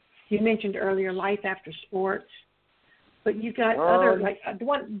you mentioned earlier life after sports, but you've got other, like the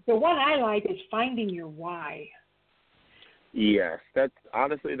one I like is finding your why. Yes, that's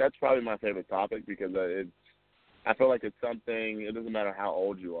probably my favorite topic, because I feel like it's something. It doesn't matter how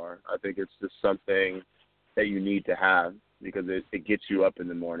old you are. I think it's just something that you need to have, because it gets you up in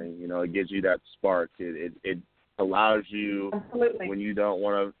the morning. You know, it gives you that spark. It allows you, Absolutely, when you don't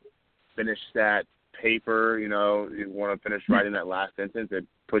want to finish that paper, you want to finish writing that last sentence, it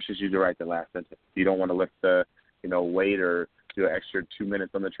pushes you to write the last sentence. You don't want to lift the, weight or do an extra 2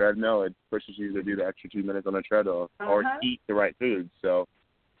 minutes on the treadmill. It pushes you to do the extra 2 minutes on the treadmill or eat the right food. So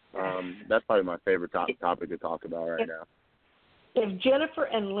that's probably my favorite topic to talk about right now. If Jennifer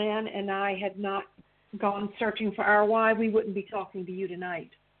and Lynn and I had not gone searching for our why, we wouldn't be talking to you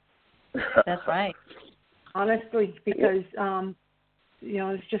tonight. That's right. Honestly, because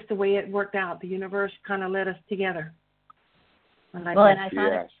it's just the way it worked out. The universe kind of led us together. And I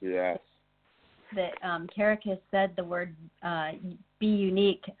found that Carrick has said the word "be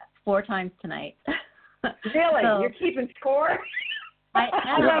unique" 4 times tonight. Really? So, you're keeping score? I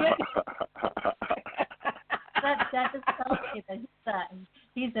love it. That just tells you that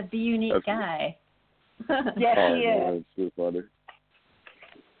he's a be unique guy. Yes, he is. That's so funny.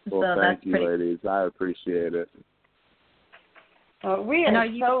 Well, thank you, ladies. I appreciate it. We are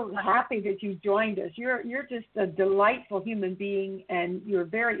so happy that you joined us. You're just a delightful human being, and you're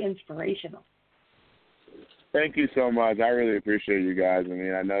very inspirational. Thank you so much. I really appreciate you guys. I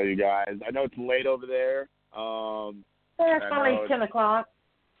mean, I know you guys. I know it's late over there. It's only 10 o'clock.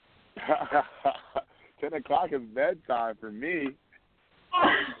 10 o'clock is bedtime for me.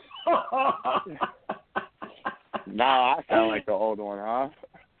 Now I sound like the old one, huh?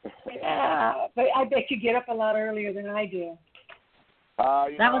 Yeah, but I bet you get up a lot earlier than I do.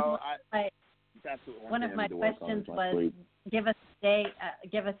 One of my questions was, give us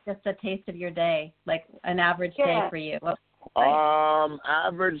just a taste of your day, like an average day for you.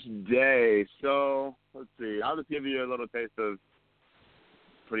 Average day. So let's see. I'll just give you a little taste of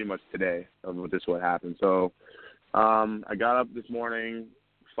pretty much today of just what happened. So I got up this morning,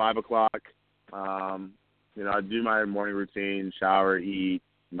 5 o'clock. I do my morning routine: shower, eat,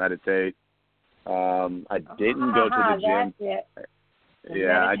 meditate. I didn't go to the gym.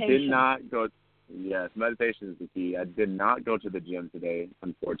 I did not go. Yes, meditation is the key. I did not go to the gym today,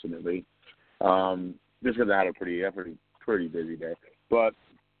 unfortunately, just because I had a pretty busy day. But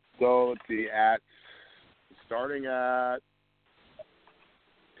so let's see. Starting at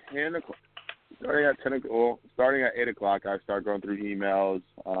 10 o'clock. Starting at 8 o'clock, I start going through emails,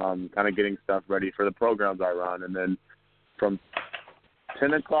 kind of getting stuff ready for the programs I run, and then from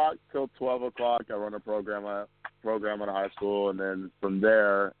 10 o'clock till 12 o'clock, I run a program at a high school, and then from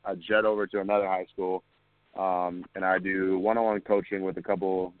there, I jet over to another high school, and I do one-on-one coaching with a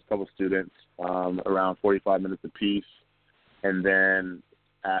couple students, around 45 minutes apiece, and then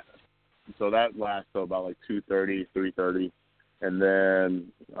so that lasts till about like 2:30, 3:30, and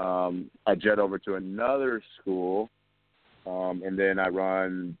then I jet over to another school, and then I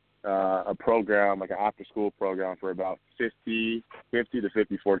run a program, like an after-school program for about 50 to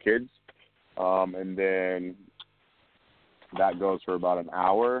 54 kids, and then that goes for about an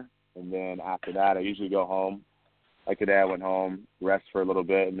hour, and then after that, I usually go home. Like today, I went home, rest for a little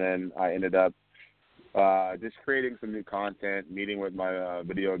bit, and then I ended up just creating some new content, meeting with my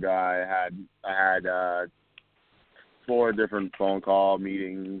video guy. I had 4 different phone call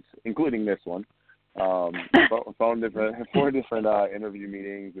meetings, including this one. 4 different interview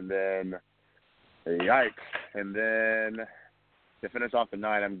meetings, and then yikes! And then to finish off the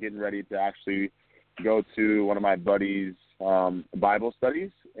night, I'm getting ready to actually go to one of my buddies' Bible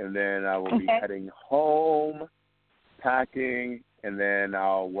studies, and then I will be heading home, packing, and then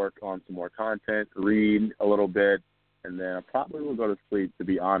I'll work on some more content, read a little bit, and then I probably will go to sleep. To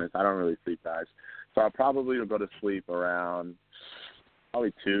be honest, I don't really sleep, guys. So I probably will go to sleep around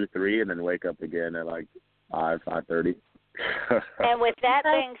probably 2, 3, and then wake up again at like 5:30. And with that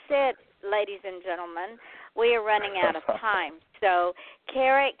being said, ladies and gentlemen, we are running out of time. So,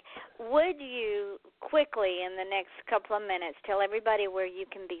 Carrick, would you quickly in the next couple of minutes tell everybody where you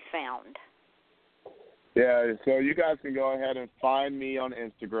can be found? Yeah, so you guys can go ahead and find me on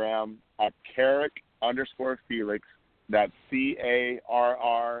Instagram at Carrick_Felix. That's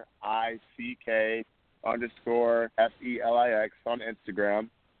CARRICK_FELIX on Instagram.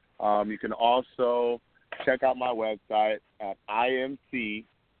 You can also check out my website at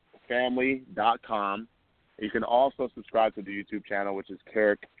imcfamily.com. You can also subscribe to the YouTube channel, which is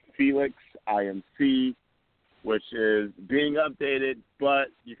Carrick Felix IMC, which is being updated,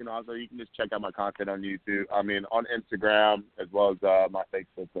 but you can just check out my content on YouTube. On Instagram as well as my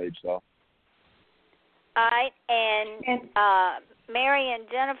Facebook page. So. All right, and Mary and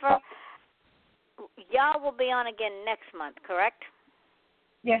Jennifer, y'all will be on again next month, correct?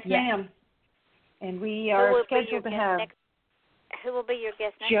 Yes, ma'am. And we are scheduled to have. Who will be your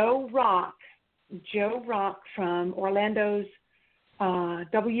guest next Joe Rock. Joe Rock from Orlando's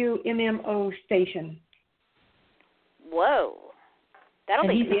WMMO station. Whoa, that'll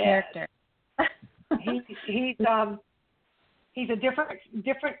be he's a character. He's a different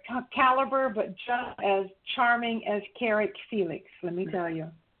caliber, but just as charming as Carrick Felix. Let me tell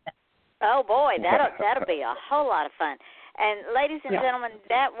you. Oh boy, that'll be a whole lot of fun. And ladies and gentlemen,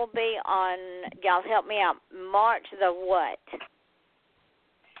 that will be on. Y'all help me out. March the what?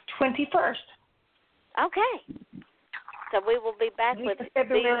 21st. Okay. So we will be back with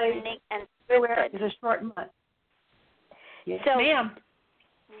February. bUneke and February Scripted. is a short month. Yes, so, ma'am.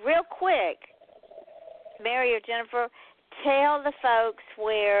 Real quick, Mary or Jennifer, tell the folks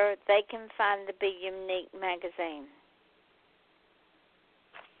where they can find the bUneke magazine.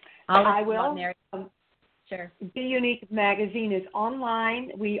 I will. Sure. bUneke magazine is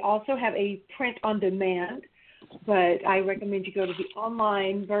online. We also have a print on demand, but I recommend you go to the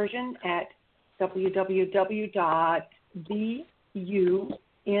online version at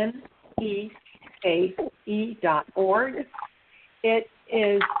www.bUneke.org. It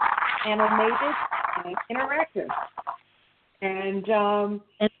is animated and interactive, and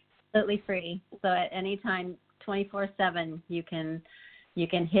it's absolutely free. So at any time, 24/7, you can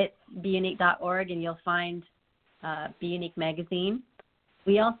hit bUneke.org and you'll find bUneke magazine.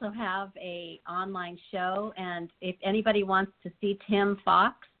 We also have a online show, and if anybody wants to see Tim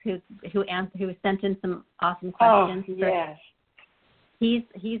Fox, who sent in some awesome questions. Oh, yes.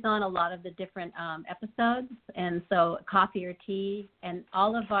 He's on a lot of the different episodes, and so coffee or tea, and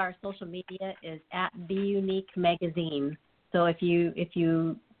all of our social media is at bUneke magazine. So if you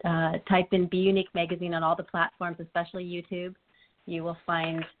type in bUneke magazine on all the platforms, especially YouTube, you will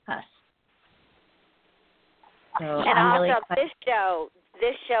find us. So and I'm also really excited.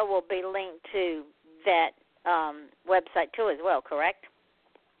 this show will be linked to that website too as well, correct?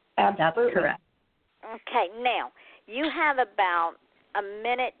 Absolutely. That's correct. Okay, now you have about a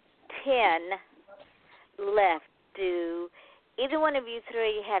minute 10 left. Do either one of you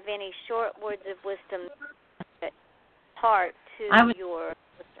three have any short words of wisdom that part to your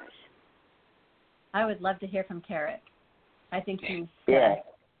listeners? I would love to hear from Carrick. I think he's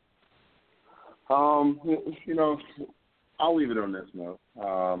I'll leave it on this note.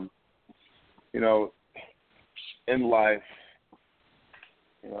 In life,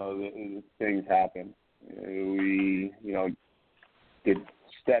 things happen. We, get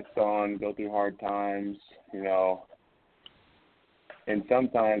stepped on, go through hard times, and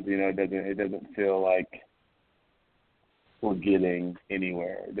sometimes, it doesn't feel like we're getting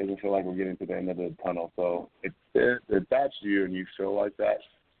anywhere. It doesn't feel like we're getting to the end of the tunnel. So if that's you and you feel like that,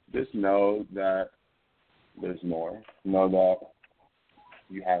 just know that there's more. Know that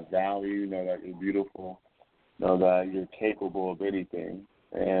you have value. Know that you're beautiful. Know that you're capable of anything.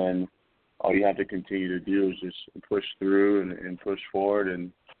 And all you have to continue to do is just push through and push forward,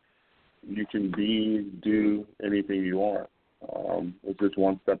 and you can do anything you want. It's just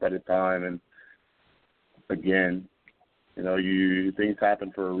one step at a time. And again, things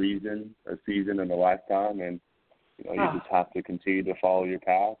happen for a reason, a season, and a lifetime, and you just have to continue to follow your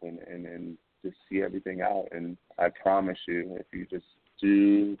path and just see everything out. And I promise you, if you just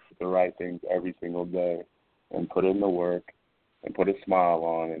do the right things every single day and put in the work and put a smile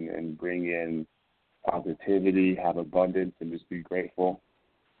on and bring in positivity, have abundance, and just be grateful,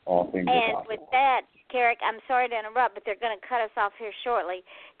 all things are possible. And with that, Carrick, I'm sorry to interrupt, but they're going to cut us off here shortly.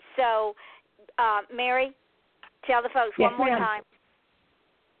 So, Mary, tell the folks one more time.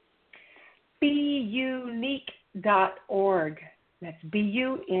 bUneke bUneke.org. That's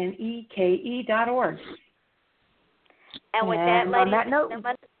bUneke.org. And with that, ladies on that note,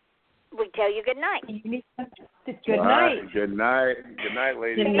 we tell you good night. Good All night. Right. Good night. Good night,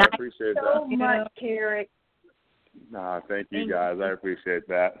 ladies. Good night. I appreciate so that. much, Carrick. Thank you guys. I appreciate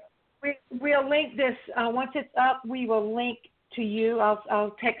that. We'll link this once it's up. We will link to you.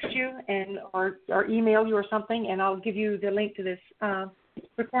 I'll text you or email you or something, and I'll give you the link to this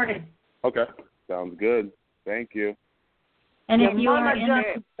recording. Okay, sounds good. Thank you. And if you Mama are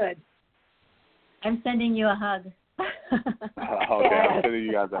good. I'm sending you a hug. Okay, I'm sending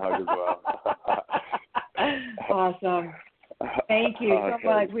you guys a hug as well. Awesome. Thank you so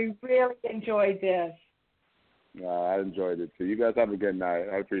much. We really enjoyed this. I enjoyed it too. You guys have a good night.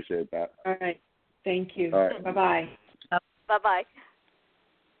 I appreciate that. All right. Thank you. All right. Bye-bye. Bye-bye.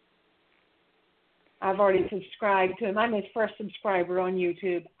 I've already subscribed to him. I'm his first subscriber on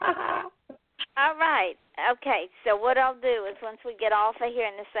YouTube. All right. Okay. So what I'll do is once we get off of here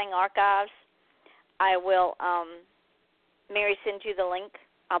and this thing archives, I will Mary send you the link.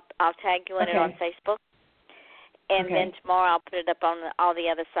 I'll tag you in it on Facebook. And then tomorrow I'll put it up on all the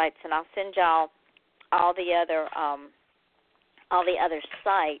other sites, and I'll send y'all all the other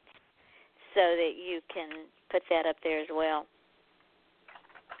sites so that you can put that up there as well.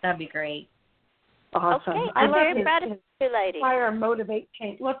 That'd be great. Awesome. Okay. I I'm love very proud of you, ladies. Inspire and motivate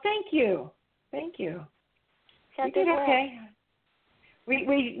change. Well, thank you. Thank you. We did okay.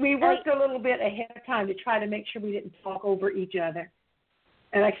 We worked a little bit ahead of time to try to make sure we didn't talk over each other,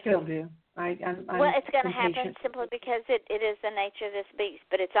 and I still do. I'm it's going to impatient. happen simply because it is the nature of this beast,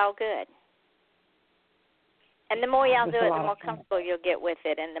 but it's all good. And the more y'all do it, the more comfortable you'll get with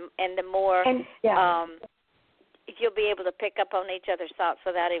it, and the more you'll be able to pick up on each other's thoughts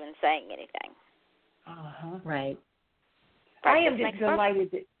without even saying anything. Right. I am just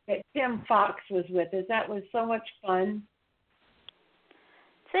delighted that Tim Fox was with us. That was so much fun.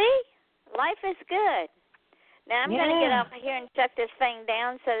 See? Life is good. Now I'm going to get off here and shut this thing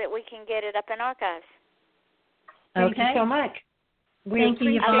down so that we can get it up in archives. Thank you so much. Thank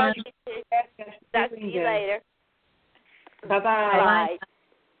you. I love you too. Talk to you later. Bye-bye. Bye.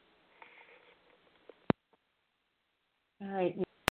 All right.